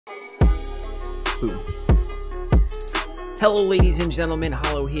Boom. Hello ladies and gentlemen,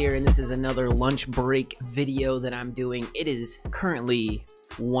 Hollow here, and this is another lunch break video that I'm doing. It is currently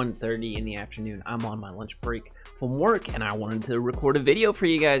 1:30 in the afternoon. I'm on my lunch break from work, and I wanted to record a video for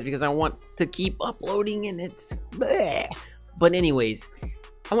you guys because I want to keep uploading, and it's bleh. But anyways,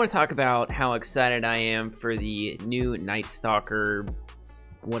 I want to talk about how excited I am for the new Nightstalker,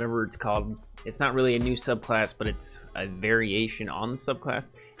 whatever it's called. It's not really a new subclass, but it's a variation on the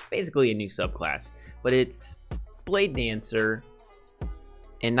subclass. It's basically a new subclass, but it's Blade Dancer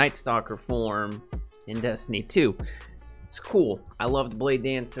in Nightstalker form in Destiny 2. It's cool. I loved Blade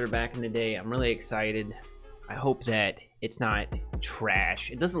Dancer back in the day. I'm really excited. I hope that it's not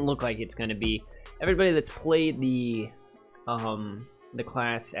trash. It doesn't look like it's going to be. Everybody that's played the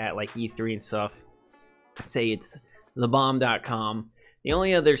class at like E3 and stuff say it's thebomb.com. The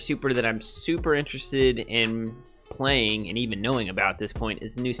only other super that I'm super interested in playing and even knowing about at this point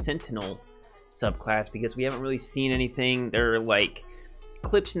is the new Sentinel subclass, because we haven't really seen anything. There are like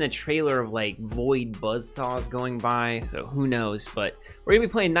clips in the trailer of like void buzzsaws going by, so who knows. But we're gonna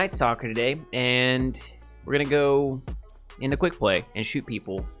be playing Nightstalker today, and we're gonna go into quick play and shoot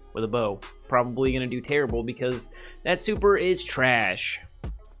people with a bow. Probably gonna do terrible because that super is trash.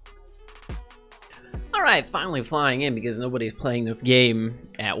 Alright, finally flying in because nobody's playing this game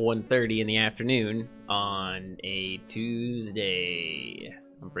at 1:30 in the afternoon on a Tuesday.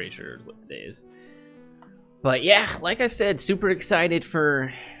 I'm pretty sure what the day is. But yeah, like I said, super excited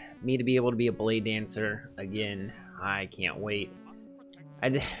for me to be able to be a Blade Dancer again. I can't wait.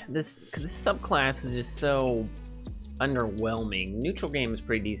 This subclass is just so underwhelming. Neutral game is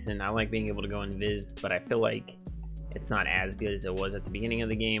pretty decent. I like being able to go invis, but I feel like it's not as good as it was at the beginning of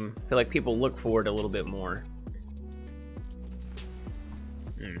the game. I feel like people look for it a little bit more.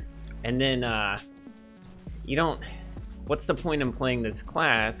 And then, you don't... What's the point in playing this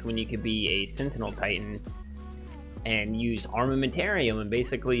class when you could be a Sentinel Titan and use Armamentarium and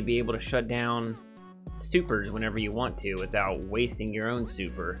basically be able to shut down supers whenever you want to without wasting your own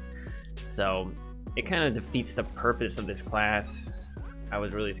super? So it kind of defeats the purpose of this class. I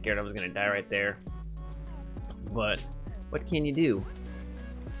was really scared I was going to die right there. But what can you do?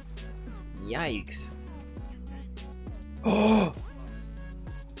 Yikes. Oh!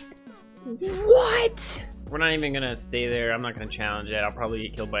 What? We're not even gonna stay there. I'm not gonna challenge it. I'll probably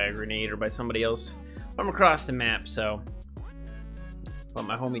get killed by a grenade or by somebody else. I'm across the map, so. But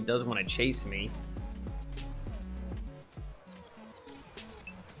my homie does want to chase me.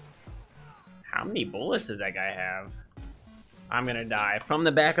 How many bullets does that guy have? I'm gonna die from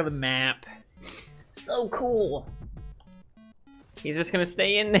the back of the map. So cool. He's just gonna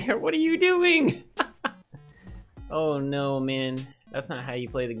stay in there. What are you doing? Oh no, man. That's not how you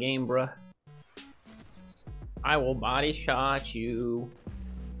play the game, bruh. I will body shot you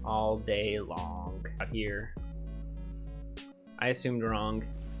all day long. Out here. I assumed wrong.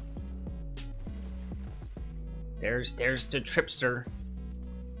 There's the tripster.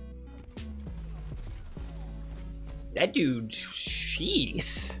 That dude,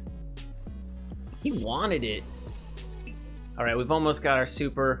 jeez. He wanted it. Alright, we've almost got our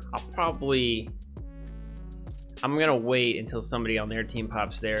super. I'm gonna wait until somebody on their team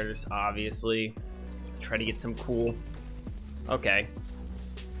pops theirs, obviously. Try to get some cool. Okay.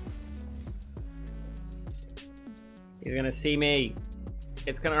 He's gonna see me.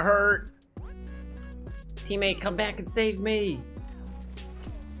 It's gonna hurt. Teammate, come back and save me.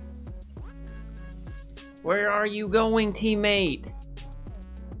 Where are you going, teammate?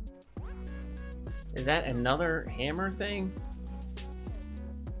 Is that another hammer thing?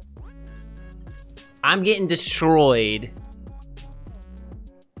 I'm getting destroyed.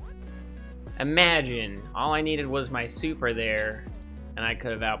 Imagine, all I needed was my super there, and I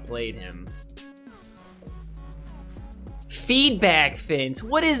could have outplayed him. Feedback fence.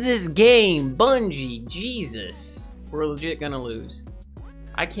 What is this game? Bungie, Jesus. We're legit gonna lose.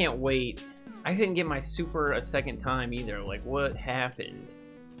 I can't wait. I couldn't get my super a second time either. Like, what happened?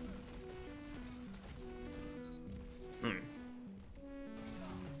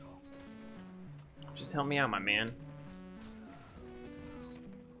 Just help me out, my man.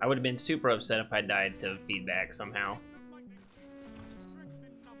 I would have been super upset if I died to feedback somehow.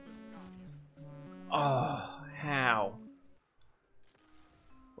 Oh, how?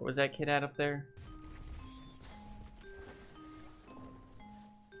 What was that kid at up there?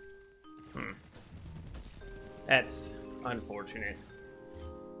 That's unfortunate.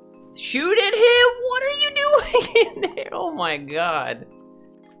 Shoot at him! What are you doing in there? Oh my god.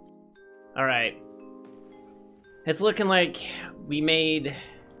 Alright. It's looking like we made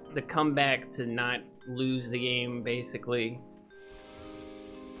the comeback to not lose the game, basically.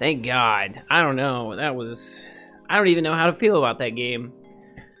 Thank God. I don't know. I don't even know how to feel about that game.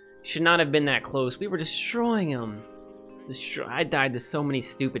 Should not have been that close. We were destroying them. I died to so many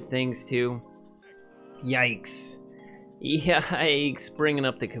stupid things, too. Yikes. Yikes. Bringing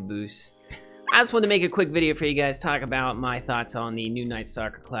up the caboose. I just wanted to make a quick video for you guys, talk about my thoughts on the new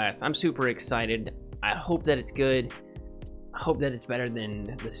Nightstalker class. I'm super excited. I hope that it's good. I hope that it's better than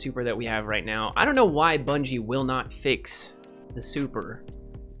the super that we have right now. I don't know why Bungie will not fix the super.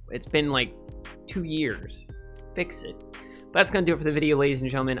 It's been like 2 years. Fix it. But that's going to do it for the video, ladies and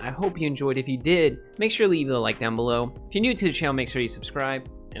gentlemen. I hope you enjoyed. If you did, make sure to leave a like down below. If you're new to the channel, make sure you subscribe.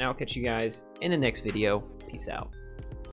 And I'll catch you guys in the next video. Peace out.